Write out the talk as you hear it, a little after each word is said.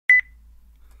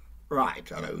Right,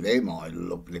 hello there, my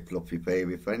lovely fluffy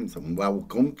fairy friends, and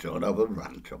welcome to another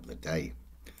rant of the day.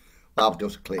 I've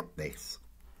just clipped this.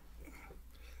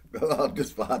 I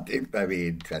just find it very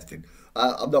interesting.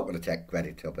 I'm not going to take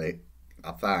credit of it.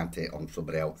 I found it on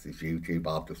somebody else's YouTube.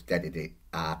 I've just edited it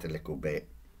out a little bit.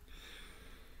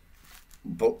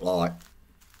 But, like,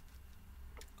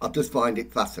 I just find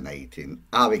it fascinating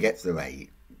how he gets away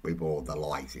with all the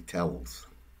lies he tells.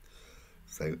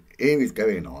 So here he's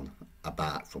going on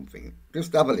about something.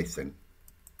 Just have a listen.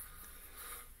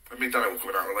 Me and Danny were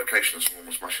coming out of a location and someone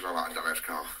was smashing a light in Danny's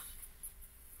car.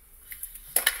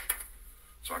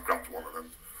 So I grabbed one of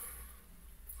them.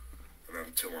 And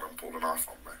then two of them pulled a knife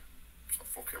on me. So I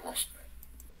fucking lost it.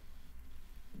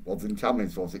 Wasn't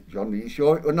hammers, was it, John? Are you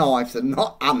sure it were knives and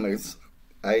not hammers?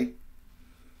 Eh?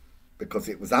 Because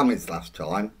it was hammers last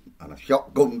time. And a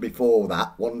shotgun before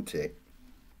that, wasn't it?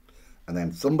 And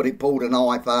then somebody pulled a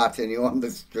knife out on you on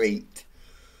the street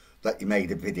that you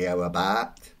made a video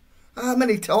about. How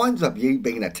many times have you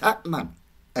been attacked, man?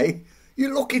 Eh?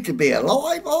 You're lucky to be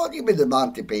alive, aren't you, with the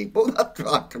amount of people that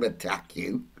tried to attack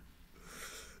you?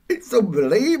 It's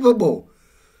unbelievable.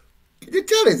 Can you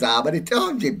tell us how many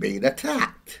times you've been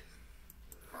attacked?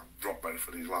 I dropped both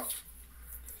of these lads.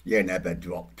 You never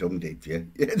dropped them, did you?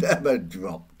 You never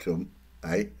dropped them,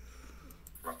 eh?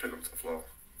 I pinned them to the floor.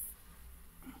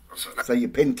 So you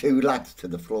pinned two lads to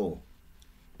the floor.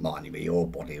 Mind me, your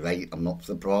body rate, I'm not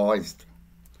surprised.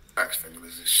 Next thing,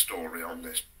 there's this story on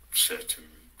this certain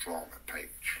drama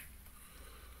page.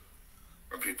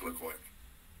 And people are going,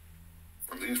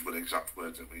 and these were the exact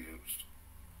words that we used.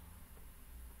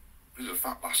 He's a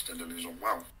fat bastard and he's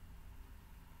unwell.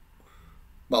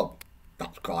 Well,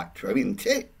 that's quite true, isn't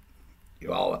it?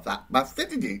 You are a fat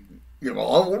bastard and you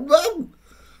are unwell.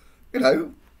 You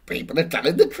know, people are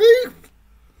telling the truth.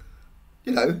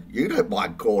 You know, you don't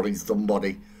mind calling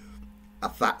somebody a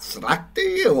fat slack, do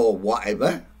you, or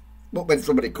whatever? But when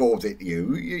somebody calls it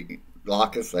you,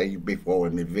 like I say before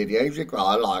in my videos, you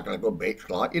cry like a little bitch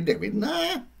like you're doing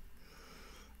there.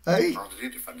 Hey? How did he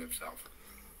defend himself?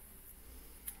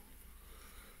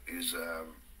 He's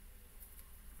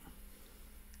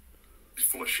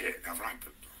full of shit. It never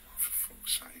happened. Oh, for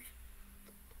fuck's sake.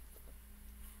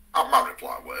 My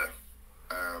reply were,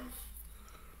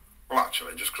 well,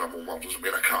 actually, just because I'm unwell doesn't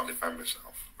mean I can't defend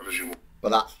myself. And as you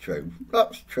Well, that's true.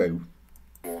 That's true.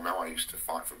 all know, I used to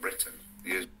fight for Britain.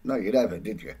 No, you never,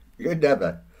 did you? You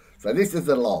never. So this is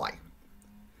a lie.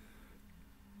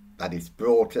 That is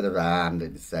brought it around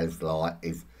and says, like,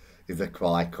 is a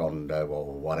taekwondo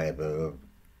or whatever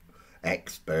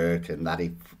expert, and that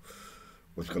he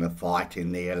was going to fight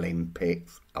in the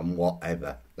Olympics and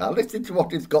whatever. Now listen to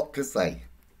what he's got to say.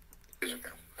 Years ago.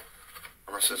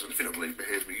 And I says, and if you don't believe me,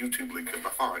 here's my YouTube link and my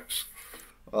fights.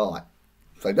 Alright,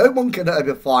 so no one can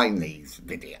ever find these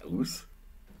videos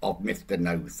of Mr.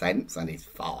 No Sense and his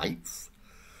fights.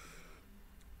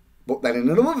 But then in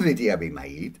another video he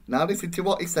made, now listen to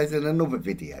what he says in another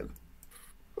video.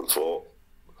 So,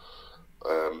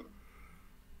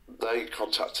 they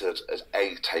contacted as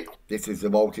a take. This is the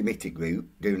multi-meter group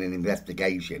doing an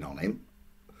investigation on him.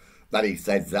 That he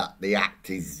says that the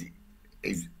act is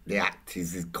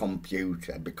his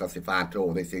computer, because he found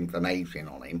all this information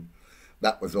on him.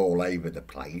 That was all over the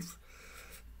place.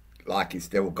 Like, he's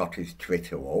still got his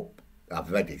Twitter up.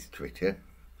 I've read his Twitter.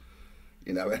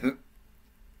 You know,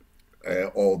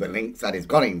 all the links that he's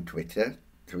got in Twitter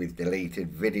to his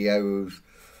deleted videos,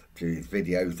 to his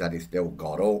videos that he's still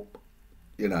got up.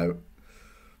 You know,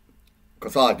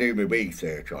 because I do my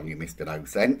research on you, Mr. No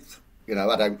Sense. You know,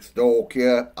 I don't stalk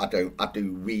you. I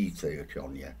do research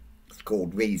on you. It's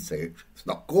called research. It's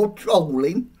not called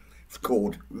trolling. It's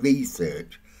called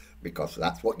research, because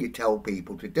that's what you tell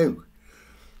people to do.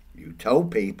 You tell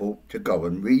people to go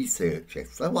and research it.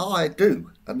 So I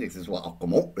do, and this is what I've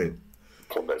come up with.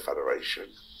 Combat Federation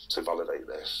to validate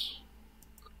this,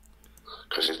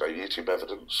 because there's no YouTube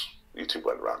evidence. YouTube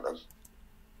went around then.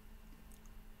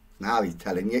 Now he's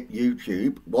telling you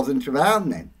YouTube wasn't around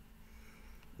then.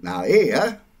 Now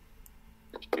here,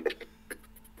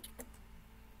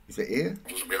 is it here?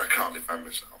 Doesn't mean I can't defend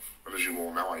myself. And as you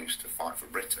all know, I used to fight for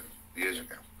Britain years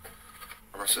ago.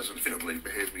 And I says, and if you don't believe me,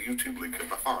 here's my YouTube link and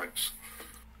my fights.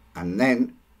 And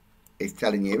then he's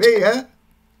telling you here,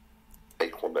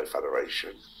 Combat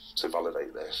Federation to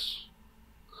validate this,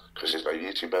 because there's no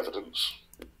YouTube evidence.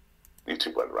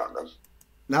 YouTube went around then.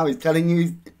 Now he's telling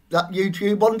you that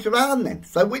YouTube wasn't around then.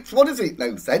 So which one is it,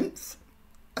 No Sense?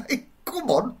 Hey, come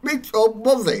on, which one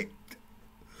was it?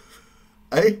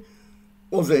 Hey,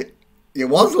 was it you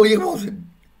was or you wasn't?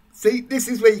 See, this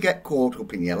is where you get caught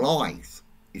up in your lies.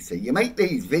 You see, you make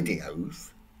these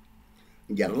videos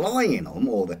You're lying on them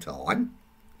all the time.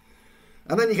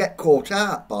 And then you get caught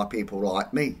out by people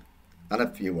like me and a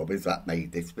few others that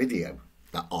made this video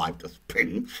that I've just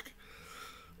pinched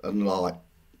and like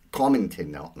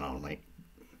commenting on it.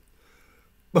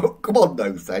 But come on,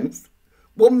 no sense.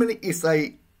 1 minute you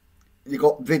say you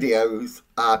got videos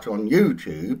out on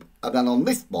YouTube, and then on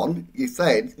this one you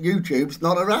said YouTube's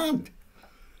not around.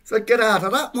 So get out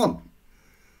of that one.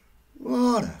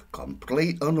 What a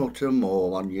complete and utter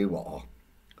moron you are,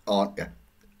 aren't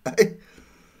you?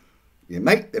 You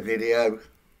make the video,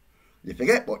 you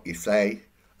forget what you say,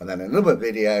 and then another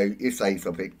video you say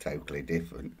something totally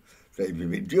different. So if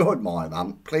you've enjoyed my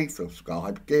rant, please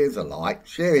subscribe, give us a like,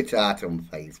 share it out on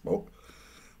Facebook.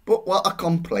 But what a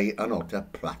complete and utter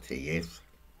prat he is.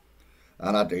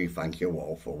 And I do thank you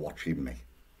all for watching me.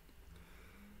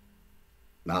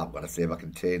 Now I've got to see if I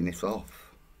can turn this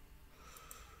off.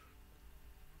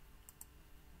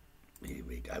 Here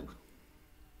we go.